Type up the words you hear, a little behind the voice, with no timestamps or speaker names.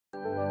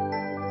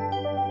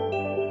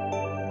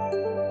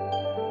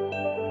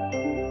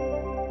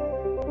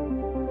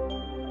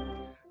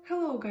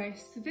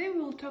guys, today we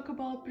will talk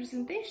about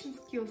presentation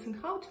skills and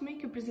how to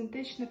make a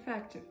presentation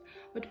effective.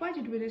 But why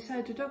did we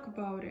decide to talk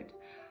about it?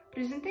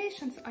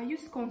 Presentations are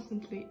used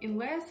constantly in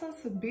lessons,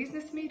 at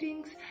business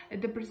meetings,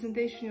 at the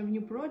presentation of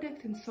new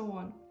product and so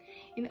on.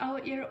 In our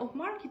era of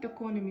market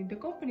economy, the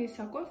companies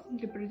are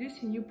constantly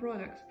producing new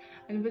products,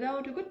 and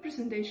without a good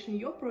presentation,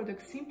 your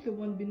product simply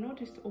won't be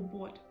noticed or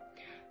bought.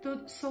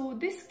 So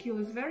this skill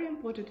is very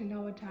important in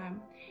our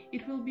time.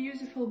 It will be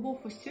useful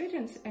both for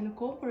students and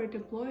corporate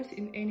employees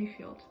in any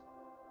field.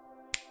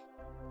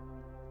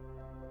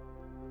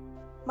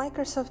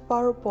 Microsoft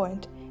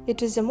PowerPoint.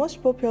 It is the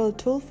most popular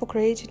tool for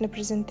creating a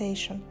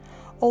presentation.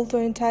 Although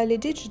entirely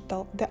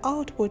digital, the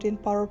output in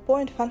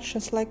PowerPoint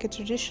functions like a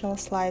traditional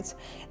slides,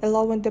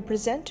 allowing the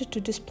presenter to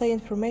display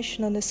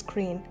information on the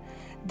screen.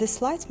 The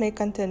slides may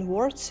contain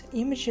words,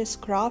 images,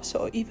 graphs,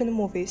 or even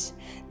movies.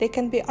 They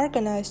can be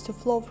organized to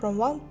flow from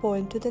one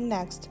point to the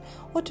next,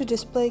 or to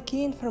display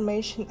key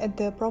information at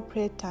the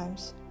appropriate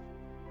times.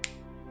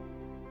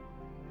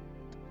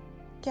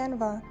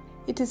 Canva.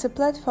 It is a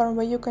platform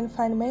where you can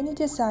find many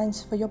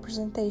designs for your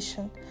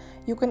presentation.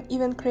 You can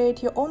even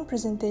create your own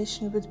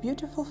presentation with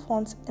beautiful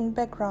fonts and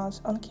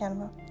backgrounds on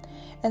Canva.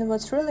 And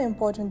what's really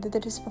important is that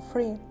it is for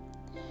free.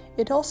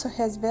 It also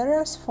has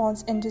various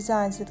fonts and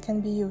designs that can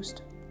be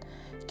used.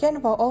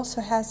 Canva also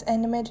has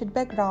animated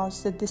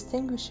backgrounds that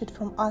distinguish it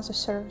from other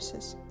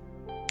services.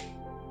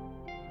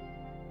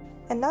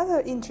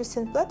 Another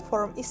interesting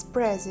platform is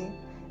Prezi.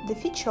 The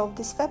feature of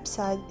this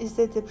website is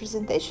that the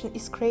presentation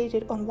is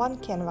created on one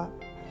Canva.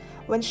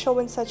 When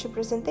showing such a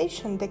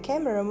presentation, the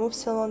camera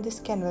moves along this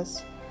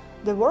canvas.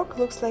 The work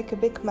looks like a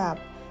big map,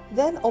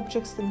 then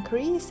objects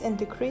increase and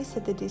decrease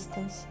at a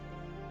distance.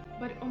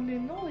 But only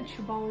knowledge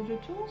about the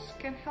tools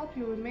can help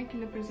you with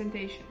making a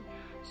presentation.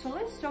 So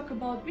let's talk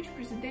about which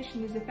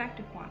presentation is the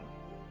effective one.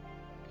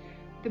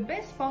 The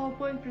best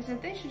PowerPoint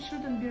presentation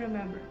shouldn't be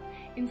remembered.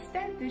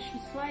 Instead, they should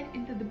slide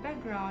into the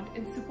background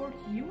and support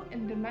you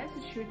and the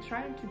message you're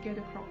trying to get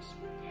across.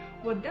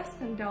 What does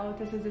stand out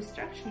as a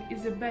distraction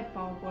is a bad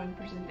PowerPoint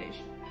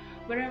presentation.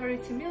 Wherever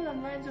it's a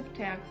million lines of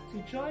text,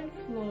 joint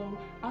flow,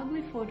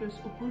 ugly photos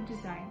or poor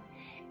design,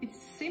 it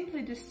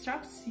simply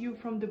distracts you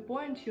from the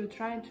point you're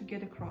trying to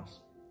get across.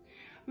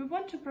 We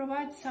want to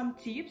provide some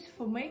tips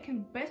for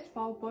making best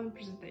PowerPoint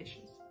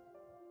presentations.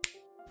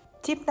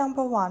 Tip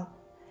number 1.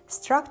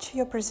 Structure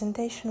your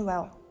presentation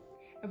well.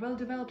 A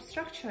well-developed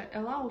structure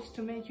allows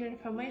to make your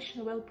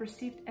information well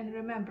perceived and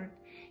remembered.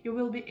 You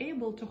will be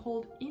able to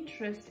hold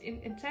interest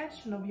and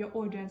attention of your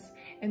audience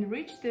and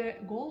reach the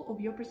goal of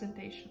your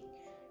presentation.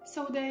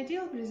 So the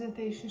ideal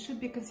presentation should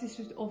be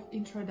consisted of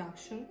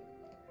introduction,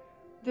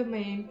 the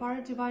main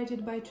part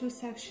divided by 2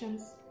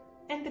 sections,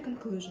 and the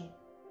conclusion.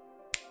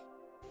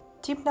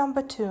 Tip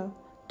number 2.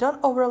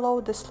 Don't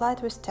overload the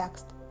slide with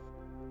text.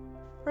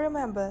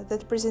 Remember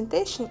that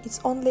presentation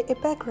is only a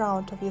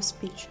background of your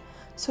speech,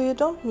 so you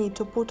don't need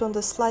to put on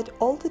the slide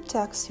all the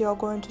text you are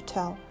going to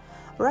tell.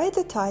 Write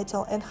the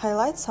title and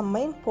highlight some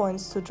main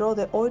points to draw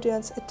the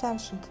audience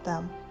attention to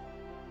them.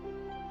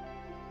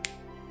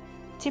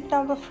 Tip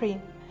number 3.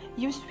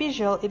 Use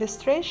visual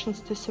illustrations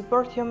to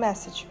support your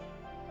message.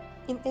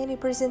 In any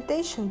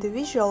presentation, the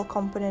visual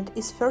component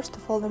is first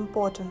of all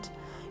important.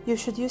 You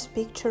should use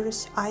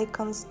pictures,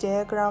 icons,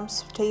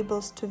 diagrams,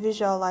 tables to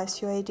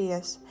visualize your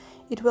ideas.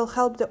 It will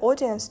help the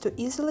audience to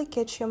easily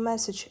catch your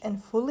message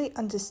and fully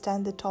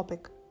understand the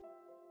topic.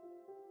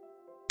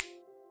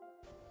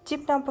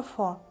 Tip number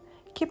 4.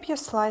 Keep your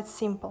slides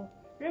simple.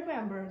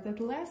 Remember that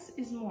less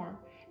is more.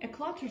 A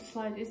cluttered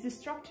slide is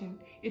distracting.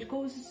 It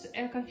causes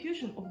a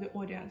confusion of the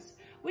audience.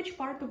 Which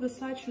part of the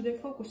slide should they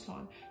focus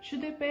on?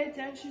 Should they pay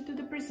attention to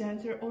the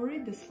presenter or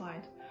read the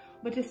slide?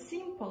 But a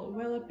simple,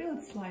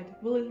 well-appealed slide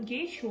will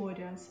engage your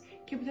audience,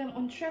 keep them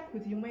on track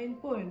with your main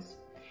points.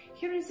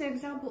 Here is an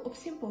example of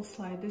simple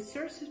slide that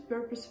serves its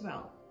purpose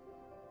well.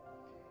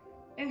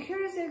 And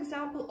here is an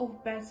example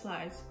of bad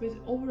slides with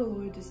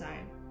overloaded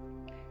design.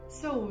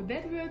 So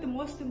that were the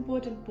most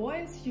important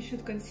points you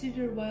should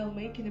consider while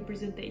making a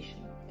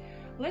presentation.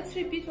 Let's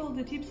repeat all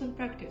the tips and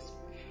practice.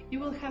 You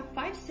will have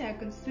 5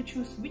 seconds to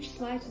choose which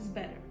slide is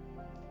better.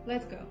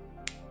 Let's go.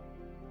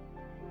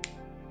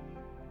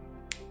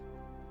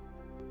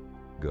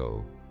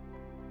 Go.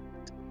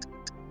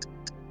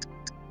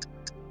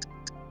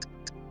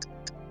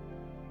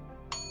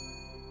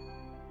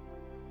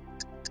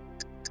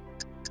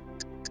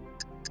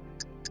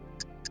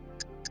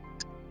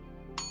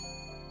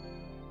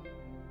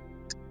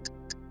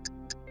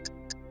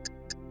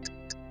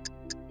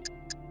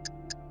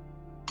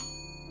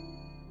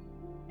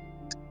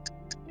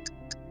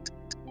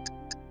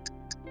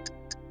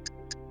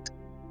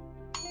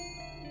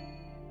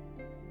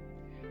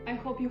 I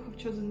hope you have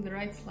chosen the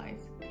right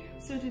slides.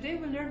 So today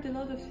we learned a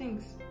lot of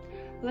things.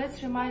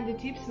 Let's remind the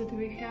tips that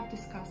we have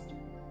discussed.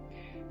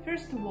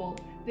 First of all,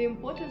 the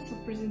importance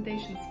of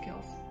presentation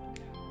skills,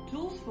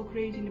 tools for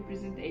creating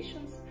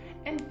presentations,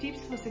 and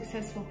tips for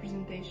successful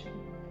presentation.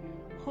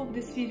 Hope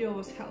this video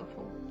was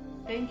helpful.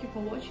 Thank you for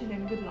watching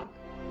and good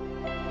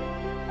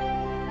luck!